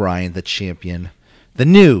Daniel Bryan, the champion. The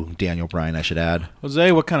new Daniel Bryan, I should add.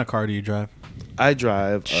 Jose, what kind of car do you drive? I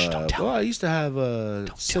drive. don't tell I used to have a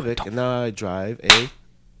Civic, and now I drive a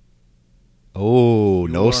Oh,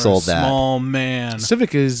 no You're sold a that. Small man.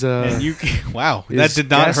 Civic. Is And you, wow, is that did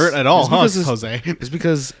not gas- hurt at all, it's huh, because Jose? It's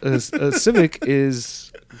because a Civic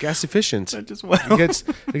is gas efficient. That just went. It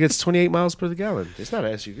gets 28 miles per gallon. It's not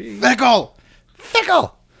an SUV.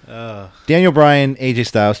 Fickle. Daniel Bryan, AJ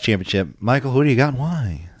Styles Championship. Michael, who do you got and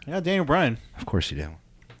why? Yeah, Daniel Bryan. Of course you do.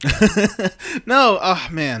 No,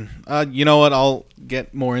 man. You know what? I'll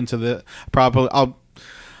get more into the probably.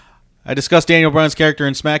 I discussed Daniel Bryan's character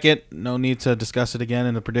in Smack It. No need to discuss it again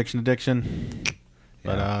in the prediction addiction.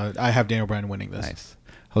 But I have Daniel Bryan winning this. Nice.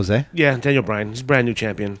 Jose? Yeah, Daniel Bryan. He's a brand new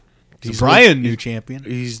champion. He's Bryan, new champion.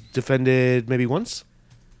 He's defended maybe once.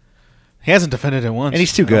 He hasn't defended it once. And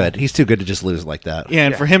he's too good. He's too good to just lose like that. Yeah,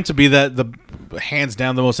 and Yeah. for him to be the hands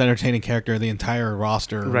down the most entertaining character of the entire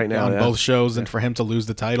roster Right now, on yeah. both shows, and for him to lose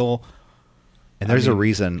the title, And there's a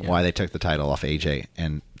reason why they took the title off AJ,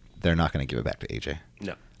 and they're not going to give it back to AJ.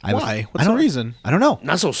 No, why? What's the reason? I don't know.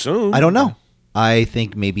 not so soon. I don't know. I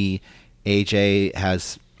think maybe AJ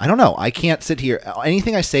has. I don't know. I can't sit here.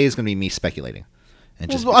 Anything I say is going to be me speculating. And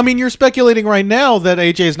just Well, I mean, you're speculating right now that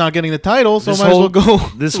AJ is not getting the title, so might as well go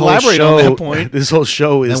This whole elaborate show, on that point. This whole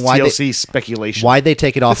show is Then why TLC speculation. why'd they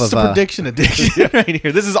take it off This is of? the prediction addiction right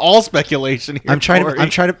here. This is all speculation here. I'm trying Corey.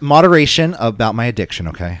 to moderation about my addiction.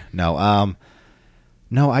 Okay. No.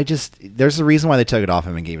 I just there's a reason why they took it off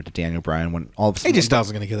him and gave it to Daniel Bryan when all of a sudden AJ Styles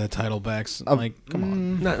is going to get that title back. So, like, come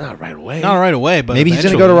on, Not right away. not right away, but maybe he's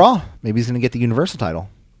going to go to eventually. Raw. Maybe he's going to get the Universal title.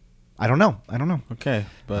 I don't know. Okay,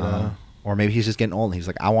 but Or maybe he's just getting old and he's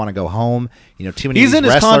like, I want to go home. Too many. he's of in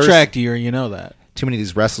these his wrestlers, contract year. You know that. Too many of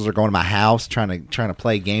these wrestlers are going to my house trying to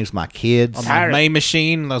play games with my kids. On my main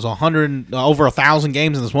machine, there's over 1,000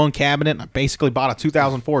 games in this one cabinet. And I basically bought a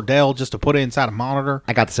 2004 Dell just to put it inside a monitor.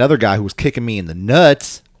 I got this other guy who was kicking me in the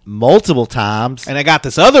nuts multiple times. And I got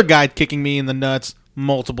this other guy kicking me in the nuts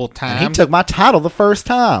multiple times. And he took my title the first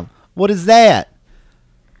time. What is that?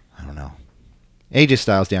 I don't know. AJ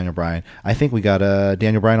Styles, Daniel Bryan. I think we got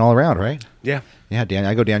Daniel Bryan all around, right? Yeah. Yeah,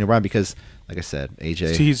 I go Daniel Bryan because, like I said,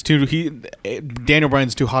 AJ. Daniel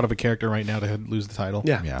Bryan's too hot of a character right now to lose the title.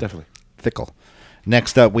 Yeah, Yeah. definitely. Fickle.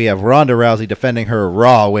 Next up, we have Ronda Rousey defending her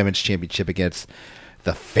Raw Women's Championship against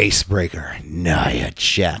the Facebreaker, Nia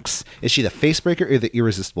Jax. Is she the Facebreaker or the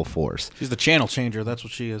Irresistible Force? She's the channel changer. That's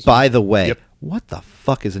what she is. By the way, Yep. what the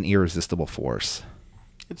fuck is an Irresistible Force?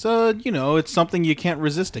 It's it's something you can't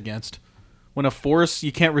resist against. When a force,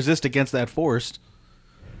 you can't resist against that force.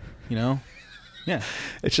 Yeah.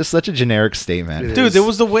 It's just such a generic statement. Dude, there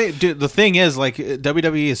was the thing is, like,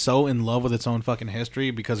 WWE is so in love with its own fucking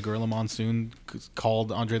history because Gorilla Monsoon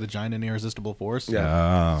called Andre the Giant an irresistible force.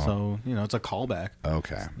 Oh, So, it's a callback.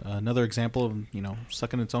 okay. Another example of,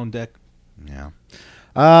 sucking its own dick. Yeah.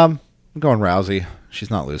 I'm going Rousey. She's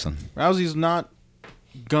not losing. Rousey's not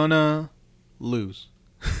gonna lose.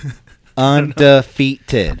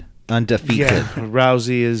 Undefeated. Yeah,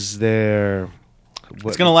 Rousey is there.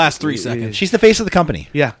 It's gonna last 3 seconds. She's the face of the company.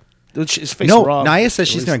 Yeah. His face No, Raw, Nia says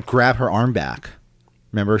she's at going least. to grab her arm back.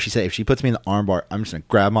 Remember, she said if she puts me in the arm bar, I'm just going to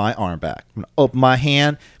grab my arm back. I'm going to open my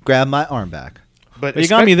hand, grab my arm back. But You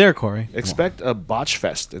got me there, Corey. Expect a botch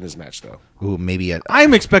fest in his match, though. Ooh, maybe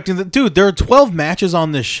I'm expecting that, dude. There are 12 matches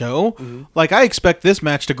on this show. Like, I expect this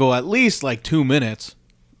match to go at least like 2 minutes.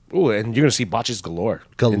 Ooh, and you're gonna see botches galore.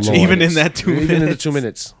 Galore. In 2 Even minutes. in that 2 Even in the minutes. 2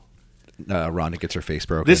 minutes. Ronda gets her face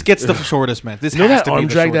broken. This gets the shortest match. This You know has that to be arm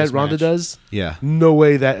the drag that shortest Ronda match. does? Yeah. No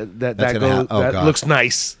way that That's goes. gonna oh, that God. looks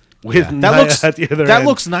nice. With Yeah. That Nia looks at the other that end.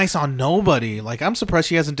 looks nice on nobody. Like, I'm surprised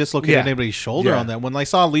she hasn't dislocated Yeah. anybody's shoulder Yeah. on that. When I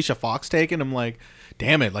saw Alicia Fox take it, I'm like,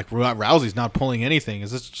 damn it! Like, Rousey's not pulling anything.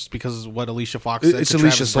 Is this just because of what Alicia Fox said? It's to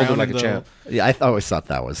Alicia Travis sold it Brown like in a the- champ. Yeah, I always thought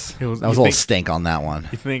that was It was- a you little think- stink on that one.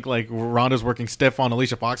 You think like Ronda's working stiff on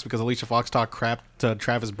Alicia Fox because Alicia Fox talked crap to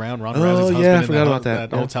Travis Brown, Ronda Oh, Rousey's husband, yeah, I in forgot that, about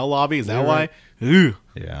that. Yeah. hotel lobby? Is that You're why? right. Ooh.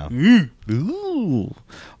 Yeah. Ooh.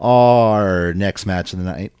 Our next match of the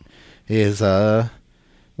night is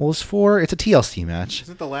it's a TLC match. Is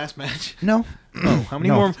it the last match? No. Oh, how many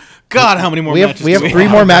No. more? God, how many more We have matches? we have do three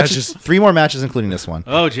have? more matches. 3 more matches, including this one.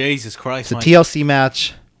 Oh, Jesus Christ! It's a Mike. TLC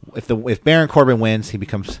match. If Baron Corbin wins, he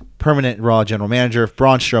becomes permanent Raw General Manager. If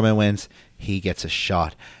Braun Strowman wins, he gets a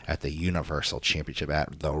shot at the Universal Championship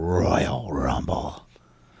at the Royal Rumble.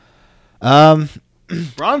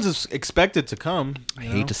 Braun's is expected to come. I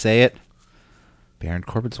hate to say it, Baron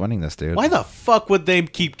Corbin's winning this, dude. Why the fuck would they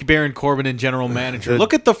keep Baron Corbin in general manager?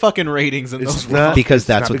 Look at the fucking ratings in It's those. not- Because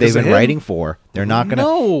that's not what because they've of been him. writing for. They're not going to.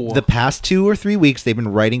 No. The past 2 or 3 weeks, they've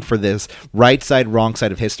been writing for this right side, wrong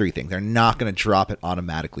side of history thing. They're not going to drop it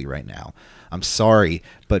automatically right now. I'm sorry,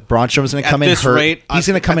 but Braun Strowman's going to come in hurt. He's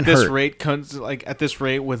going to come in At this hurt. rate, at this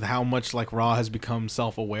rate, with how much like Raw has become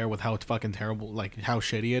self-aware with how fucking terrible, like how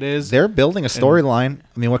shitty it is. They're building a storyline.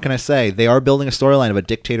 I mean, what can I say? They are building a storyline of a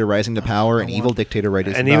dictator rising to power, an evil dictator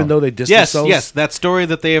rising to And power. even though they distance Yes, themselves, yes, that story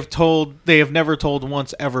that they have never told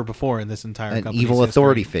once ever before in this entire an company's evil history.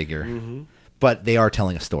 authority figure. But they are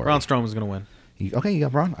telling a story. Braun Strowman's going to win. Okay, you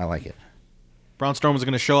got Braun? I like it. Braun Strowman's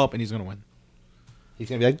going to show up and he's going to win. He's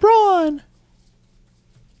going to be like, Braun!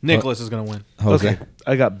 Nicholas is going to win. Jose. Okay,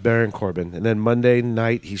 I got Baron Corbin, and then Monday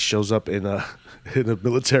night he shows up in a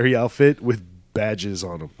military outfit with badges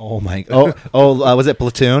on him, Oh, my. Was it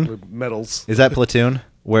Platoon? with medals. Is that Platoon?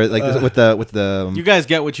 Where, like, with the You guys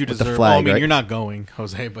get what you With the deserve. flag, Well, I mean, right? you're not going,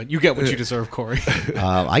 Jose, but you get what you deserve, Corey.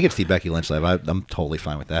 I get to see Becky Lynch live. I'm totally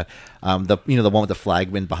fine with that. The one with the flag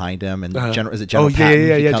wind behind him and is it General yeah, Patton?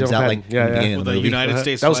 yeah, He yeah, comes General out Patton. like in Yeah, the yeah. beginning of With the the movie. United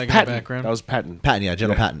States That was flag in the Patton. background. That was Patton. Patton, yeah,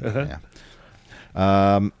 General Patton. Yeah.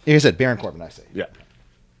 Here's it, Baron Corbin. I say. Yeah.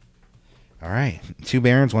 All right, 2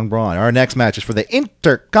 Barons, 1 Braun. Our next match is for the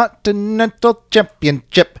Intercontinental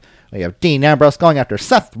Championship. We have Dean Ambrose going after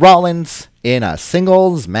Seth Rollins in a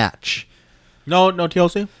singles match. No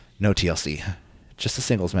TLC? No TLC, just a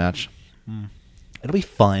singles match. It'll be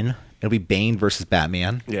fun. It'll be Bane versus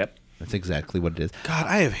Batman. Yep. That's exactly what it is. God,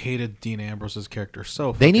 I have hated Dean Ambrose's character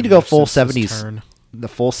so They need to fucking go much full since his 70s, turn. the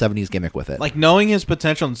full 70s gimmick with it. Like, knowing his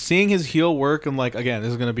potential and seeing his heel work, and like, again, this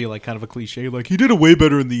is going to be like kind of a cliche, like, he did it way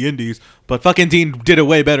better in the indies, but fucking Dean did it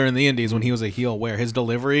way better in the indies when he was a heel, where his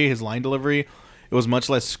line delivery, it was much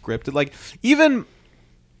less scripted. Like, even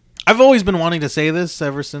I've always been wanting to say this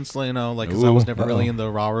ever since, because I was never really in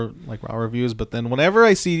the raw reviews. But then whenever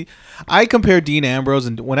I compare Dean Ambrose,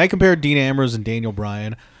 and when I compare Dean Ambrose and Daniel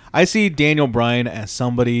Bryan, I see Daniel Bryan as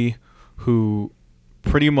somebody who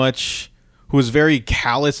is very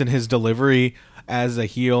callous in his delivery as a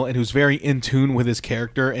heel, and who's very in tune with his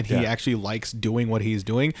character, and he actually likes doing what he's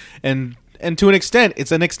doing, and to an extent,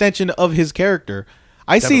 it's an extension of his character.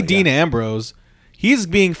 I see Dean Ambrose. He's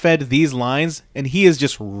being fed these lines, and he is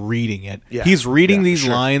just reading it. Yeah. He's reading these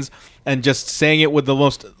lines and just saying it with the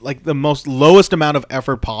most lowest amount of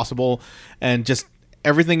effort possible, and just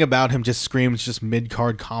everything about him just screams just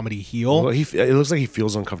mid-card comedy heel. Well, it looks like he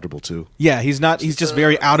feels uncomfortable too. Yeah, he's not. He's just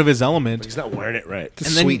very out of his element. He's not wearing it right.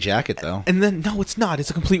 It's a sweet jacket though. And then no, it's not.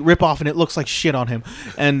 It's a complete rip-off, and it looks like shit on him.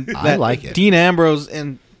 And I like it. Dean Ambrose,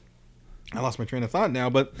 and I lost my train of thought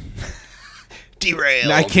now, but.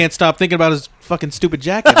 Derailed. I can't stop thinking about his fucking stupid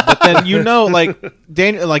jacket. But then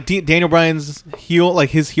Daniel Bryan's heel,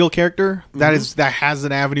 his heel character, that has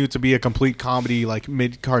an avenue to be a complete comedy,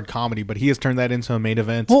 mid card comedy. But he has turned that into a main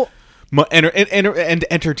event. Well, and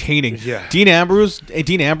entertaining. Yeah. Dean Ambrose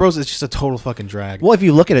is just a total fucking drag. Well, if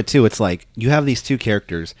you look at it too, it's like you have these two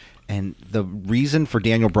characters, and the reason for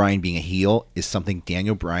Daniel Bryan being a heel is something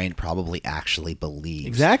Daniel Bryan probably actually believes.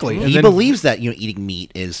 Exactly. He believes that eating meat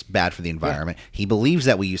is bad for the environment. Yeah. He believes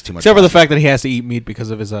that we use too much. Except for the fact that he has to eat meat because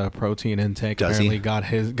of his protein intake. Does apparently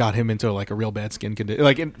he? got him into a real bad skin condition,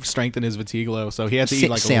 it strengthened his vitigo. So he had to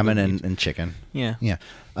eat salmon and chicken. Yeah. Yeah.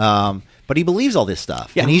 But he believes all this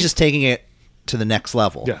stuff, and he's just taking it to the next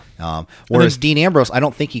level. Yeah. Whereas Dean Ambrose, I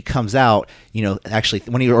don't think he comes out, actually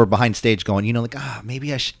when or behind stage going,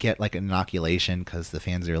 maybe I should get an inoculation because the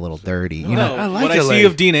fans are a little dirty. I like what LA. I see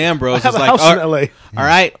of Dean Ambrose is like, in LA. All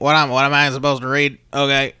right, what am I supposed to read?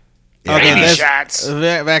 Okay, okay, shots,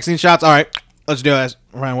 vaccine shots. All right, let's do this.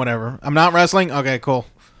 Right, whatever. I'm not wrestling. Okay, cool.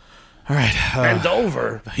 All right, bend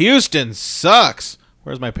over. Houston sucks.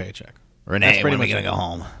 Where's my paycheck? Renee, when are we gonna go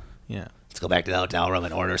home? Yeah. Let's go back to the hotel room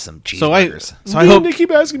and order some cheeseburgers. So I hope they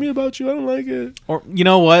keep asking me about you. I don't like it. Or you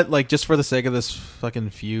know what? Just for the sake of this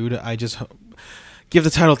fucking feud, I just give the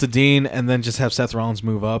title to Dean, and then just have Seth Rollins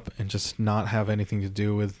move up, and just not have anything to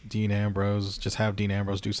do with Dean Ambrose. Just have Dean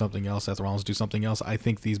Ambrose do something else, Seth Rollins do something else. I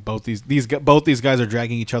think both these guys are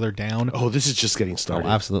dragging each other down. Oh, this is just getting started. Oh,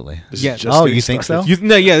 absolutely. You think so?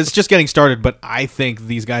 It's just getting started. But I think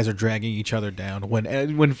these guys are dragging each other down.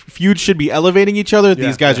 When feuds should be elevating each other,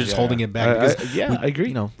 these guys are just holding it back. I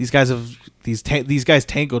agree. These guys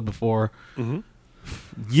tangled before. Mm-hmm.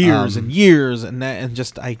 Years and years, and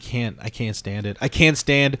just I can't stand it. I can't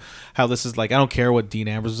stand how this is I don't care what Dean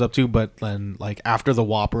Ambrose is up to, but then after the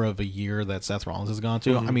whopper of a year that Seth Rollins has gone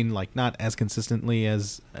to, I mean not as consistently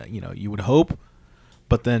as you would hope,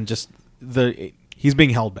 but then just he's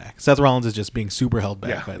being held back. Seth Rollins is just being super held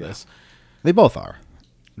back by this. They both are.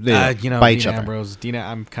 By each Dean other. Ambrose, Dean,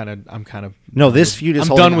 I'm kind of. No, this feud is.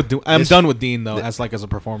 I'm done with Dean though, as a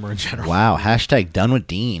performer in general. Wow, # done with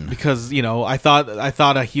Dean. Because I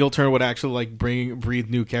thought a heel turn would actually breathe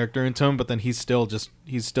new character into him, but then he's still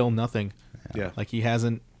nothing. Yeah, he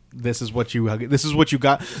hasn't. This is what you got. This is what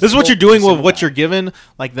you're doing with what you're given.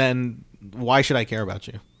 Then why should I care about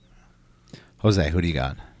you? Jose, who do you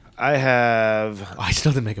got? I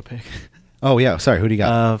still didn't make a pick. Oh yeah, sorry. Who do you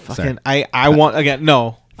got? I want again.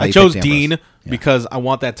 No. I chose Dean because I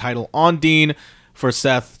want that title on Dean for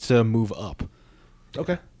Seth to move up.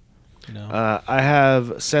 Okay. I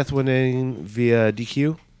have Seth winning via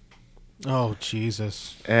DQ. Oh,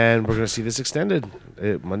 Jesus. And we're going to see this extended.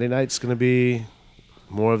 Monday night's going to be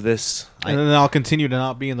more of this. And then I'll continue to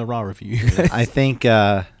not be in the Raw review. I think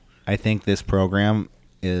this program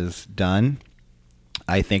is done.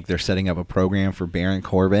 I think they're setting up a program for Baron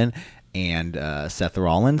Corbin and Seth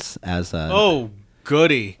Rollins as a... Oh,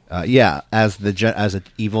 goody. As an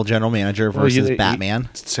evil general manager versus Batman.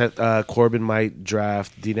 Corbin might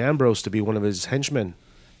draft Dean Ambrose to be one of his henchmen.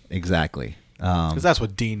 Exactly. Because that's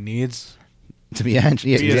what Dean needs. To be a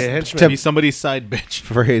henchman. To be somebody's side bitch.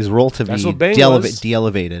 For his role to be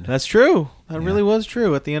de-elevated. That's true. That really was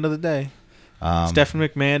true at the end of the day. Stephanie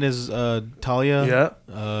McMahon is Talia.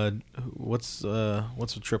 Yeah. What's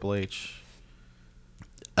with Triple H?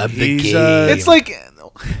 It's like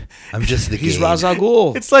I'm just the he's game. Ra's al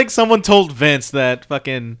Ghul. It's like someone told Vince that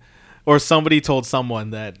or somebody told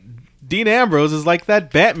someone that Dean Ambrose is like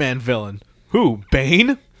that Batman villain. Who?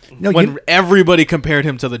 Bane? No, when everybody compared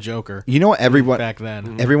him to the Joker. You know what? Everyone back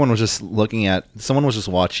then. Everyone was just looking at. Someone was just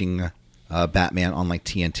watching Batman on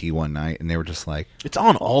TNT one night, and they were just like, "It's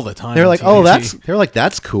on all the time." They're like, "Oh, that's." They're like,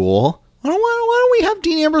 "That's cool. Why don't we have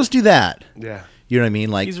Dean Ambrose do that?" Yeah. You know what I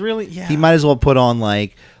mean? Like He's really yeah. he might as well put on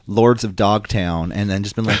like Lords of Dogtown and then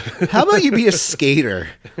just been like, how about you be a skater?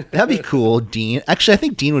 That'd be cool, Dean. Actually, I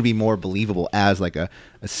think Dean would be more believable as like a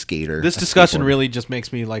skater. This a discussion skateboarder. really just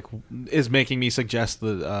makes me making me suggest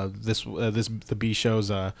the B show's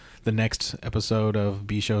the next episode of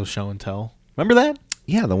B show's Show and Tell. Remember that?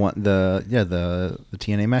 Yeah, the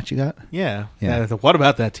TNA match you got. Yeah. Yeah. What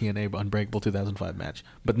about that TNA Unbreakable 2005 match?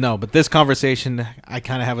 But this conversation, I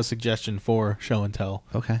kind of have a suggestion for Show and Tell,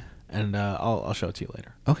 Okay. and I'll show it to you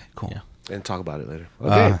later. Okay. Cool. Yeah. And talk about it later.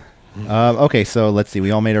 Okay. Okay, so let's see.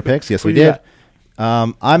 We all made our picks. Yes, we Who you did.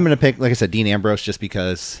 I'm going to pick, like I said, Dean Ambrose just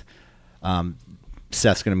because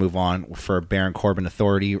Seth's going to move on for Baron Corbin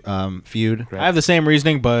Authority feud. I have the same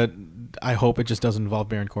reasoning, but I hope it just doesn't involve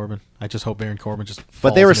Baron Corbin. I just hope Baron Corbin just.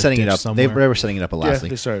 But they falls were in a setting it ditch up. somewhere. They were setting it up last Yeah, week.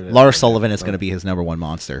 they started it. Lars Sullivan is going to be his number one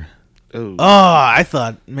monster. Ooh. Oh, I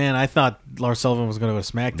thought Lars Sullivan was going to go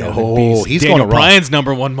to SmackDown. No, and be he's Daniel going to Raw. Bryan's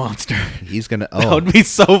number one monster. He's going to. That Oh, would be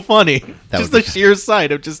so funny. That Just would the be- sheer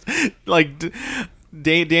sight of just like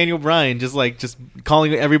Daniel Bryan just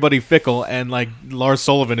calling everybody fickle, and like Lars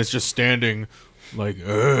Sullivan is just standing like.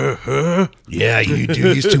 yeah, you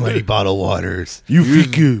do use too many bottled waters.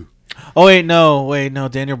 Oh wait, no.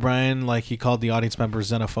 Daniel Bryan he called the audience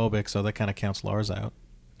members xenophobic, so that kind of counts Lars out.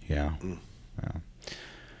 Yeah. Yeah.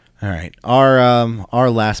 All right. Our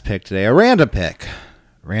last pick today, a random pick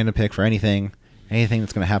for anything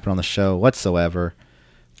that's going to happen on the show whatsoever,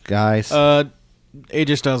 guys.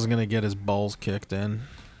 AJ Styles is gonna get his balls kicked in.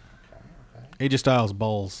 AJ Styles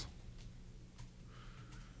balls.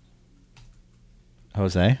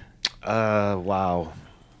 Jose. Wow.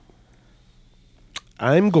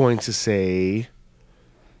 I'm going to say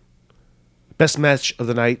best match of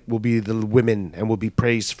the night will be the women and will be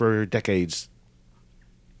praised for decades.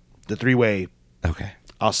 The three-way, Okay.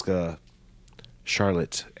 Asuka,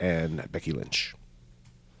 Charlotte, and Becky Lynch.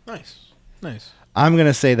 Nice. I'm going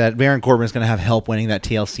to say that Baron Corbin is going to have help winning that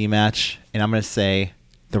TLC match, and I'm going to say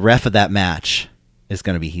the ref of that match is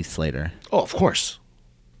going to be Heath Slater. Oh, of course.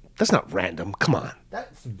 That's not random. Come on.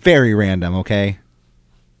 Very random, okay?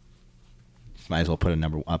 Might as well put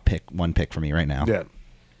one pick for me right now. Yeah.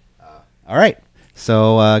 All right.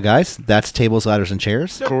 So, guys, that's tables, ladders, and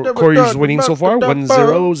chairs. Corey's winning so far.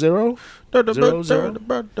 1-0-0.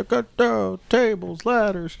 0-0. Tables,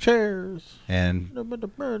 ladders, chairs. And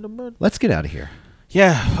let's get out of here.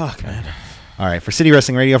 Yeah, fuck, man. All right. For City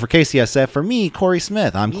Wrestling Radio, for KCSF, for me, Corey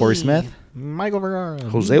Smith. I'm Corey Smith. Michael Vergara.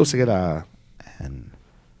 Jose Oseguera. And,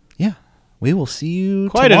 yeah, we will see you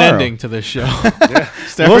Quite tomorrow. an ending to this show.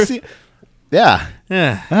 We'll see. Yeah.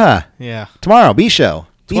 Yeah. Yeah. Tomorrow, B-Show.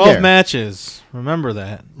 Be 12 there. matches. Remember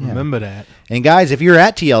that. Remember that. And guys, if you're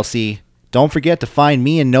at TLC, don't forget to find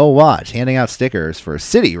me and Noah Watch handing out stickers for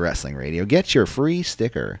City Wrestling Radio. Get your free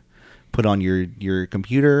sticker. Put on your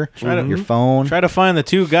computer, your phone. Try to find the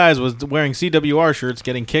two guys wearing CWR shirts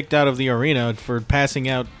getting kicked out of the arena for passing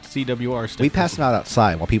out CWR stickers. We pass them out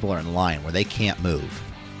outside while people are in line where they can't move.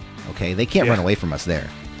 Okay? They can't run away from us there.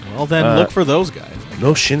 Well, then look for those guys.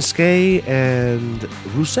 No Shinsuke and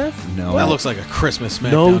Rusev? No. That looks like a Christmas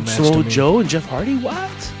SmackDown No match Samoa to me. Joe and Jeff Hardy?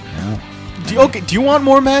 What? No. Do you want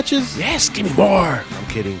more matches? Yes, give me more. I'm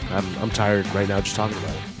kidding. I'm tired right now just talking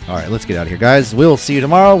about it. All right, let's get out of here, guys. We'll see you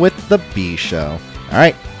tomorrow with the B Show. All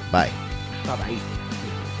right. Bye. Bye-bye.